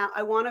feeling now.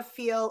 I want to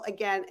feel,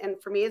 again,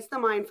 and for me, it's the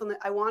mindfulness.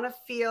 I want to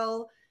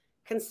feel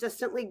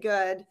consistently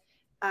good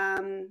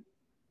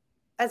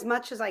as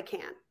much as I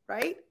can.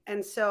 Right.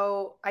 And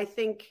so I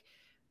think,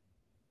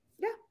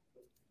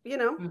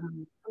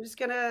 I'm just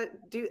going to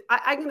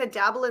I'm going to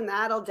dabble in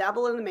that. I'll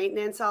dabble in the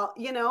maintenance.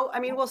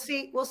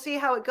 We'll see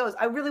how it goes.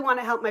 I really want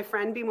to help my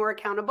friend be more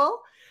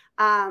accountable.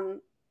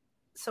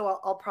 So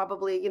I'll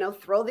probably,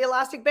 throw the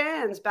elastic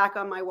bands back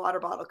on my water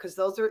bottle, because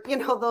those are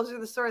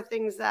the sort of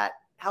things that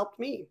helped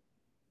me.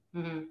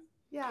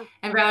 Yeah.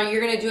 And Val, you're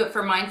going to do it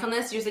for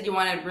mindfulness. You said you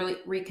want to really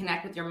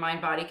reconnect with your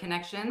mind-body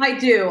connection. I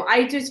do.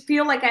 I just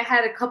feel like I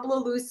had a couple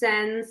of loose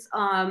ends.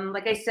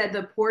 Like I said,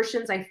 the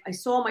portions, I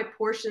saw my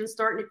portions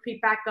starting to creep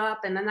back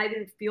up, and then I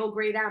didn't feel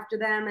great after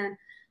them. And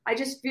I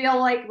just feel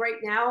like right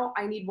now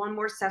I need one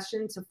more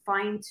session to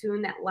fine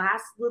tune that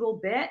last little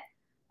bit.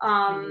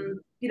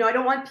 I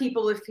don't want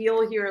people to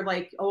feel here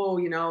like,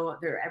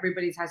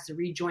 everybody has to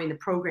rejoin the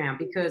program,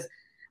 because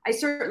I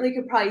certainly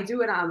could probably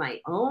do it on my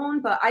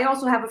own, but I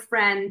also have a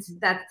friend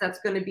that's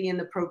going to be in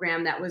the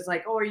program that was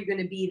like, oh, are you going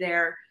to be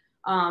there?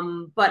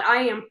 But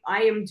I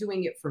am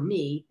doing it for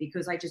me,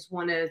 because I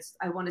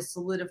want to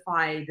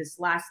solidify this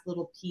last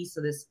little piece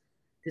of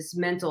this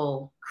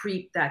mental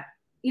creep that,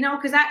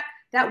 because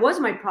that was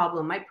my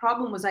problem. My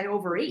problem was I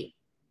overate.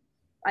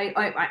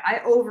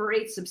 I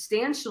overate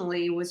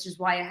substantially, which is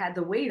why I had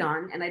the weight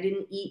on, and I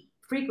didn't eat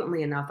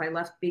frequently enough. I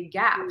left big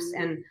gaps,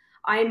 and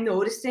I'm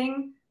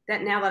noticing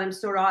that now that I'm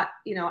sort of,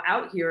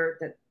 out here,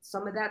 that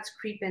some of that's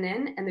creeping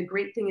in. And the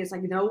great thing is, I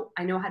know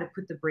how to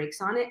put the brakes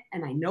on it,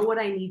 and I know what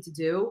I need to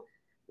do.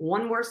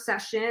 One more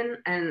session,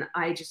 and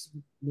I just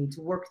need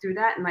to work through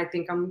that. And I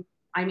think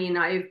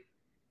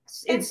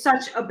it's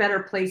such a better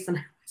place than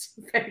I was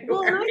in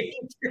February.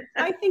 Well,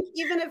 I think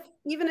even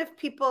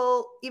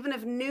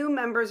if new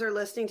members are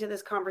listening to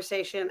this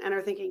conversation and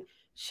are thinking,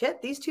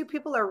 shit, these two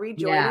people are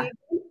rejoining,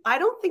 I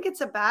don't think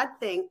it's a bad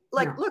thing.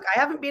 Like, look, I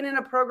haven't been in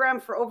a program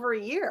for over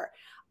a year.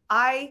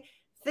 I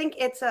think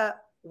it's a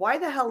why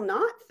the hell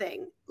not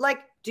thing. Like,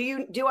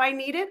 do I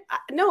need it?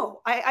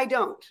 No, I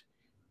don't.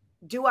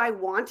 Do I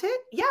want it?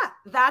 Yeah,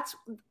 that's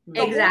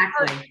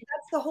exactly.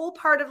 That's the whole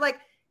part of, like,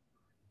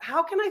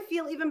 how can I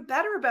feel even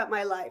better about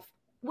my life?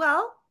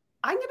 Well,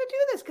 I'm going to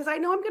do this because I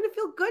know I'm going to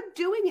feel good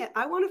doing it.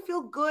 I want to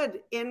feel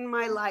good in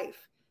my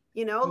life,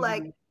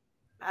 like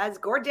as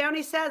Gord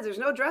Downey says, there's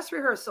no dress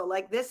rehearsal.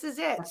 Like, this is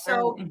it.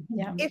 So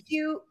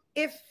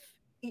if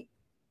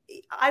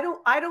I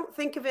don't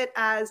think of it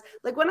as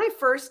like when I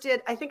first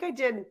did, I think I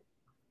did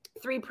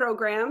 3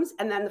 programs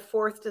and then the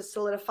 4th to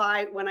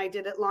solidify when I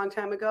did it a long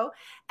time ago.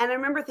 And I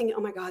remember thinking,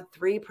 oh my God,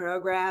 3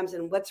 programs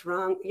and what's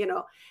wrong, you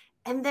know?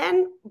 And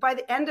then by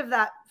the end of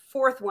that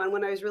 4th one,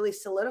 when I was really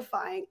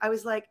solidifying, I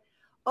was like,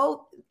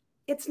 oh,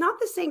 it's not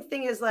the same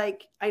thing as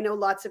like, I know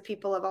lots of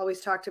people have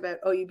always talked about,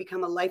 oh, you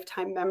become a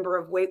lifetime member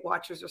of Weight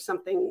Watchers or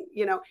something,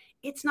 you know,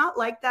 it's not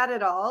like that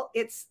at all.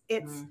 It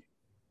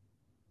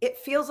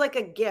feels like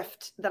a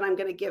gift that I'm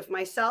going to give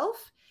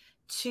myself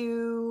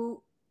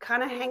to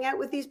kind of hang out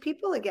with these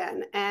people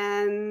again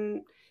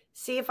and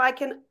see if I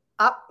can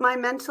up my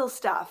mental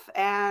stuff.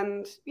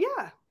 And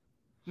it's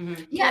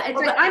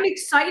like, I'm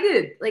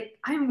excited. Like,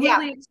 I'm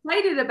really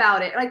excited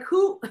about it. Like,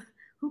 who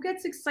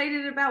gets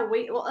excited about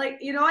weight? Well, like,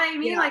 you know what I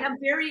mean? Like, I'm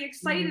very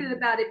excited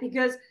about it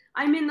because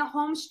I'm in the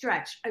home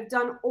stretch. I've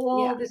done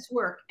all this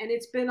work and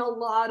it's been a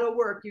lot of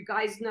work. You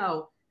guys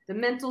know the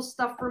mental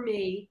stuff for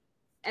me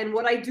and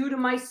what I do to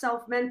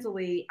myself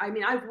mentally. I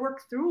mean, I've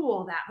worked through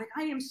all that. Like,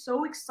 I am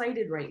so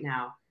excited right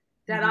now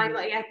that I'm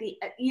like at the,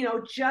 you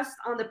know, just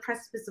on the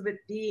precipice of it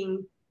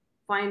being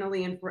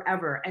finally and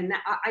forever. And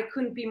that, I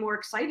couldn't be more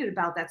excited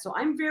about that. So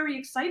I'm very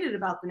excited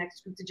about the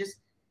next group to just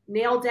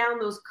nail down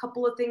those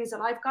couple of things that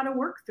I've got to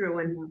work through.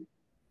 And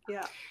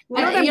that's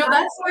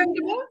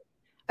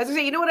I was gonna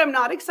say, you know what I'm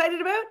not excited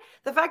about?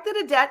 The fact that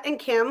Odette and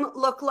Kim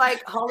look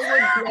like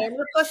Hollywood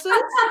glamour pussies.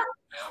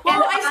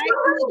 Well, I'm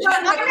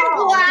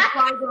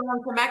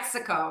going to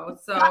Mexico,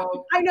 so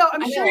I know.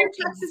 I'm sure your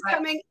text is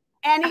coming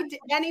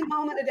any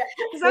moment of day.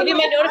 Maybe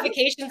my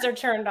notifications are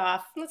turned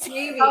off.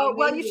 Maybe.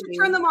 You should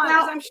turn them on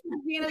because I'm sure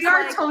Gina's we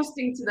are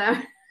toasting to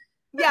them.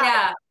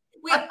 Yeah.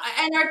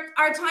 And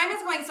our time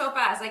is going so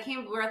fast.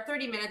 We're at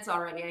 30 minutes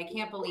already. I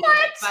can't believe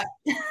it. But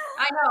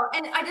I know.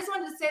 And I just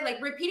wanted to say,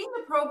 like, repeating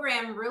the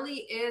program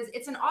really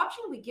it's an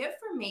option we give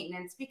for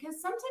maintenance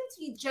because sometimes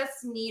you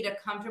just need a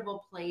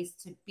comfortable place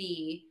to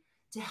be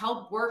to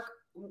help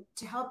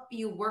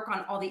you work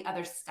on all the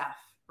other stuff,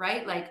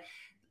 right? Like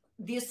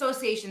the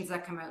associations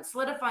that come out,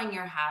 solidifying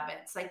your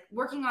habits, like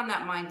working on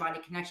that mind-body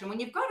connection. When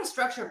you've got a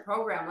structured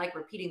program, like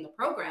repeating the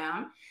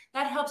program,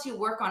 that helps you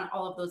work on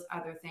all of those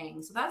other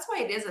things. So that's why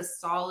it is a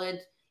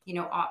solid, you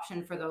know,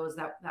 option for those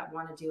that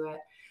want to do it.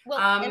 Well,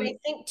 and I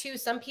think too,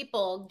 some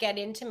people get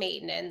into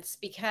maintenance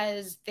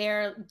because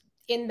they're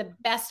in the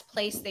best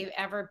place they've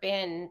ever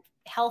been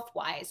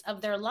health-wise of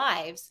their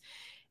lives.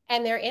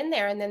 And they're in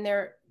there and then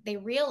they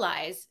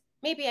realize,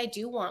 maybe I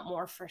do want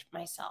more for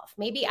myself.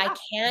 Maybe I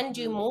can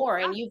do more.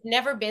 And you've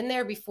never been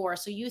there before.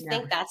 So you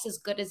think that's as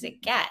good as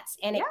it gets.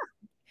 And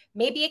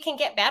maybe it can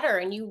get better.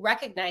 And you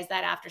recognize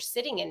that after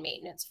sitting in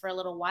maintenance for a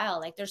little while.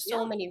 Like there's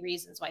so many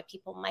reasons why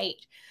people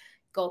might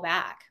go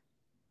back.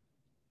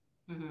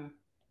 Mm-hmm.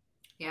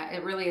 Yeah,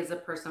 it really is a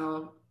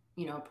personal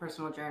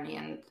journey.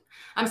 And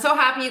I'm so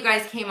happy you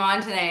guys came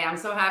on today. I'm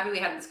so happy we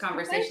had this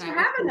conversation. Thanks for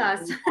having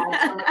us.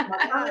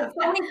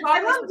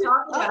 I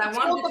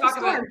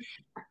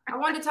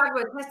wanted to talk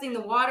about testing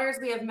the waters.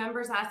 We have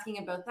members asking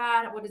about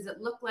that. What does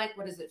it look like?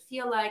 What does it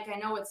feel like? I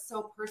know it's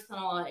so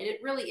personal. It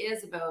really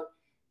is about,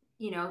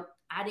 you know,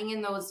 adding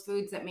in those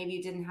foods that maybe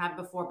you didn't have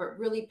before, but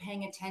really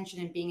paying attention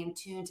and being in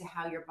tune to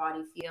how your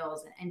body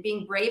feels and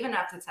being brave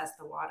enough to test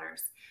the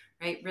waters,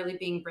 right? Really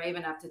being brave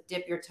enough to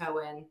dip your toe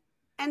in.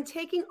 And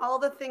taking all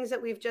the things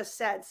that we've just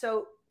said.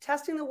 So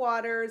testing the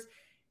waters,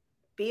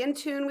 be in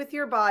tune with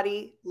your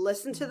body,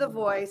 listen to the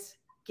voice,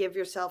 give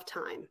yourself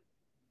time.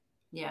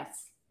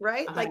 Yes.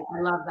 Right? Like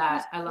I love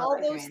that. I love all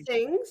those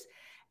things.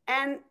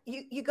 And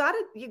you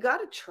gotta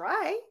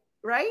try,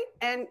 right?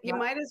 And you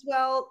might as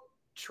well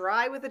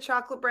try with a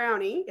chocolate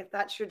brownie if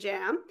that's your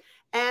jam,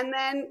 and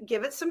then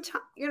give it some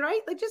time. You're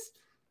right. Like just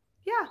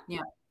yeah.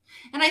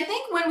 And I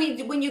think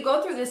when you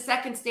go through this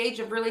second stage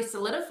of really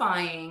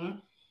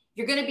solidifying,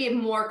 you're going to be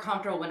more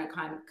comfortable when it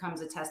comes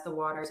to test the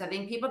waters. I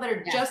think people that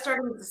are just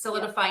starting to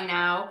solidify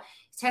now,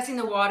 testing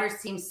the waters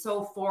seems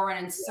so foreign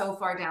and so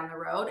far down the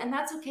road. And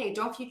that's okay.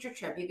 Don't future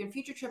trip. You can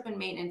future trip in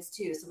maintenance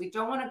too. So we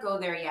don't want to go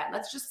there yet.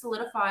 Let's just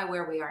solidify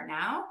where we are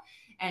now.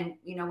 And,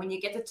 you know, when you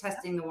get to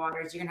testing the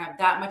waters, you're going to have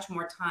that much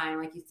more time,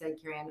 like you said,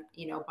 Kieran,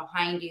 you know,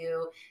 behind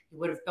you. You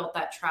would have built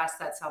that trust,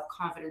 that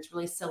self-confidence,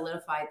 really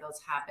solidified those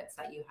habits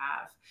that you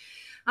have.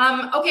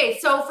 Okay,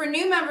 so for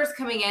new members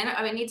coming in,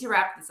 I need to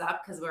wrap this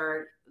up because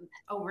we're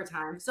over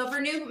time. So for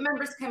new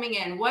members coming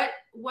in, what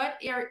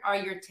are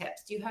your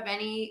tips? Do you have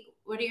any?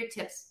 What are your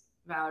tips,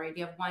 Valerie? Do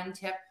you have one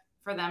tip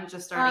for them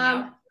just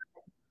starting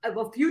out?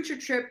 Well, future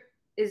trip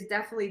is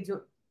definitely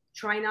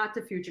try not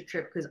to future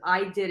trip because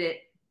I did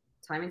it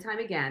time and time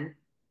again.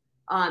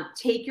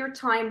 Take your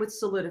time with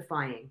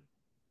solidifying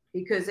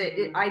because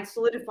I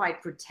solidified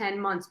for 10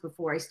 months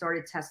before I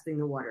started testing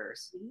the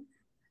waters. Mm-hmm.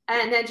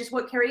 And then just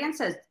what Carrie Ann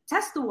says,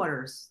 test the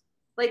waters,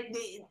 like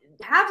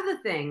have the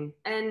thing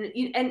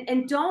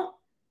and don't,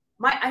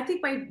 I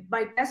think my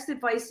best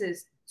advice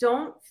is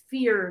don't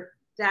fear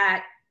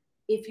that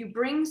if you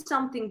bring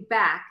something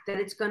back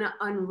that it's going to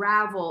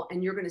unravel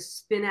and you're going to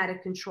spin out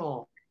of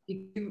control.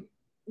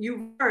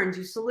 You've learned,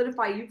 you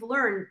solidify, you've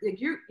learned, like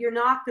you're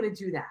not going to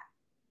do that.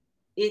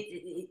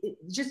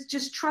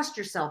 Just trust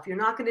yourself. You're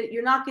not going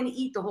to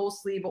eat the whole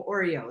sleeve of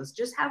Oreos.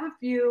 Just have a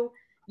few.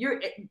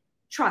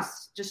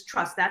 Just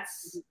trust.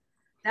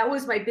 That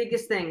was my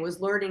biggest thing, was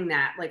learning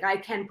that, like, I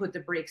can put the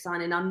brakes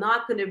on, and I'm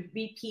not going to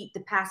repeat the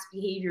past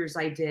behaviors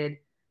I did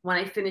when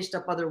I finished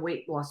up other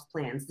weight loss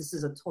plans. This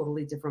is a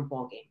totally different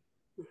ballgame.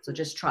 So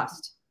just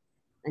trust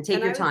and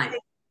take your time.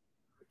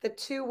 The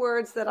two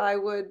words that I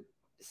would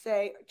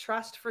say,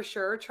 trust for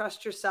sure.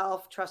 Trust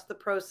yourself, trust the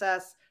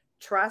process,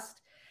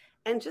 trust,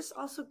 and just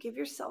also give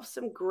yourself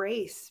some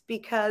grace,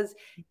 because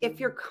if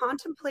you're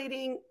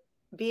contemplating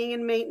being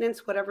in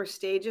maintenance, whatever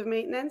stage of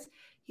maintenance,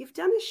 you've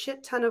done a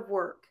shit ton of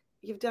work.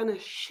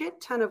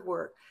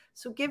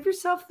 So give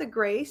yourself the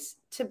grace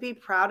to be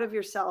proud of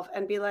yourself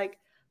and be like,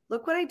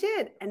 look what I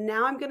did. And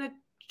now I'm going to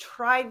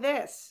try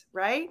this,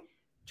 right?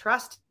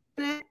 Trust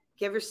in it.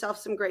 Give yourself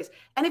some grace.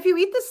 And if you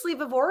eat the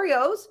sleeve of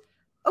Oreos,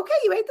 okay,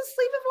 you ate the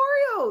sleeve of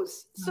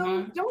Oreos. So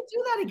don't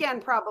do that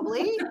again,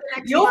 probably.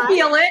 You'll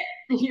feel it.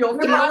 You'll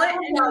feel it,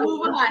 and you'll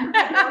move on.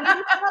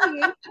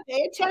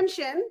 Pay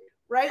attention,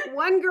 right?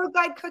 One Girl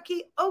Guide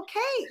cookie,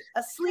 okay.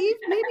 A sleeve,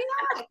 maybe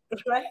not,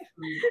 right?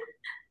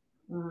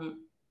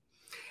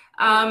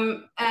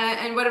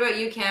 And what about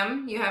you,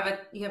 Kim? You have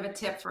a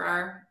tip for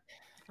our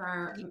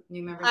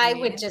new members? I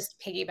would just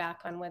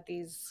piggyback on what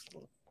these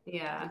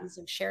have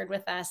shared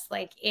with us.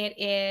 Like, it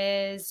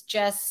is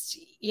just,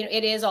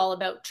 it is all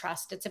about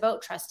trust. It's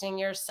about trusting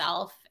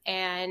yourself,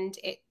 and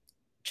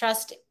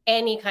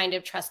any kind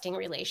of trusting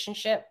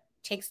relationship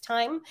takes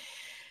time.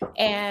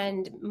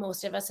 And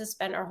most of us have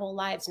spent our whole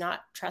lives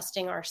not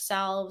trusting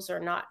ourselves,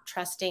 or not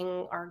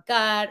trusting our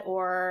gut,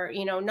 or,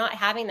 not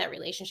having that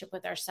relationship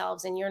with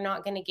ourselves. And you're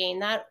not going to gain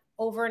that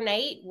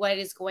overnight. What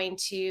is going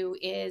to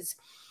is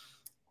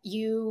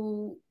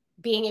you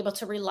being able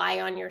to rely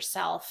on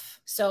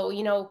yourself. So,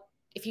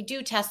 if you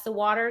do test the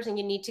waters and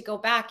you need to go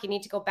back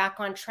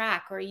on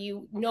track, or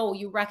you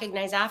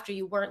recognize after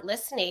you weren't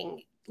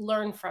listening,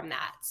 learn from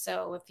that.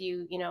 So if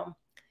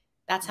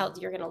that's how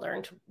you're going to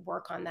learn to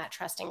work on that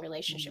trusting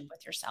relationship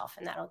with yourself,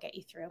 and that'll get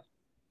you through.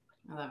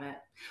 I love it.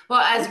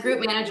 Well, as group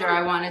manager,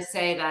 I want to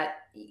say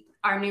that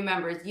our new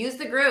members, use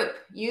the group.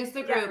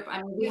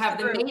 I mean, we have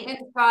the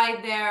maintenance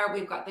guide there.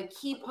 We've got the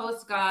key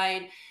post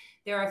guide.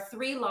 There are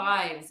 3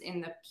 lives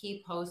in the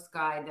key post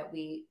guide that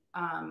we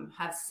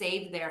have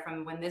saved there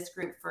from when this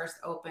group first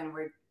opened,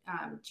 where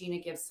Gina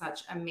gives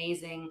such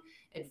amazing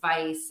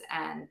advice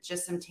and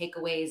just some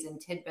takeaways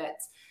and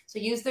tidbits. So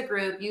use the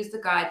group, use the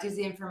guide, use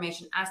the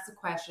information, ask the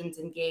questions,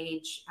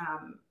 engage.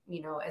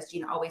 As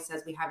Gina always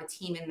says, we have a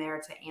team in there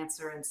to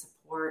answer and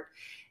support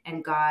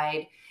and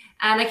guide.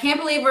 And I can't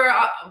believe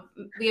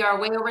we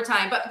are way over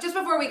time. But just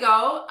before we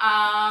go,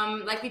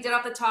 like we did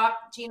off the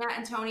top, Gina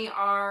and Tony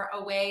are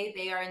away.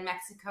 They are in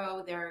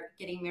Mexico. They're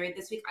getting married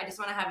this week. I just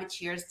want to have a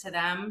cheers to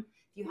them.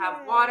 If you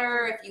have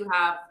water, if you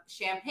have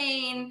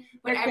champagne,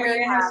 whatever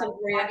you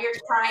have your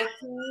chai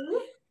tea.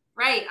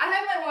 Right. I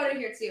have my water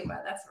here too,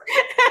 but that's right.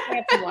 I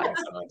have some water.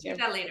 Do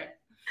that later.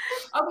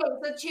 Okay,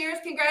 so cheers.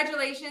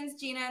 Congratulations,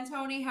 Gina and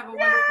Tony. Have a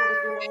wonderful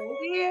day.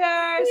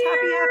 Cheers.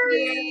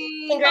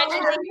 Happy.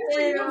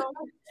 Congratulations.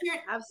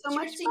 Have so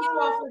much fun. To you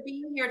all for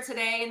being here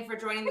today and for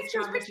joining this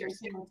conversation,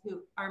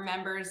 to our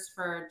members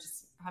for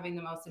just having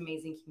the most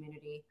amazing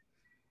community.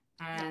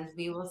 And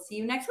we will see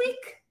you next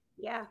week.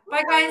 Yeah.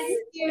 Bye, guys.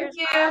 Thank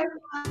you.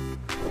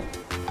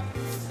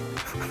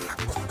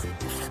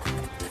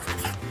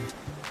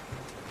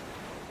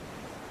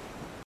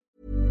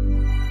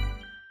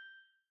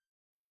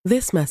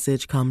 This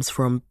message comes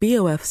from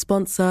BOF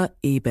sponsor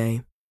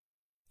eBay.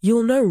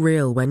 You'll know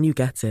real when you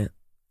get it.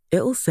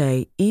 It'll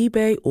say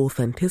eBay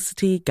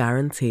Authenticity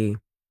Guarantee.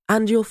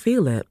 And you'll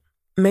feel it.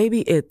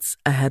 Maybe it's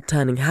a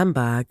head-turning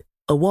handbag,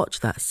 a watch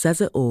that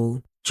says it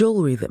all,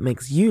 jewelry that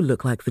makes you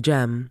look like the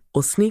gem,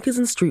 or sneakers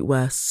and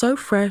streetwear so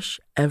fresh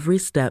every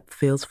step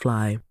feels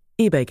fly.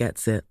 eBay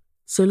gets it.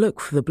 So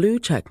look for the blue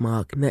check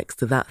mark next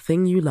to that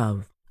thing you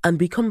love. And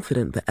be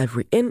confident that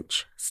every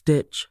inch,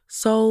 stitch,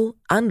 sole,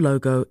 and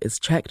logo is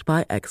checked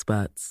by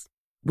experts.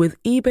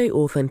 With eBay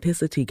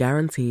Authenticity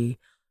Guarantee,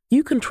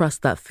 you can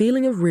trust that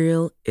feeling of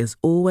real is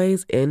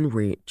always in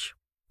reach.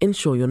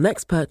 Ensure your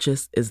next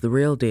purchase is the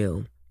real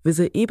deal.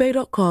 Visit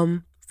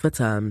eBay.com for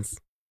terms.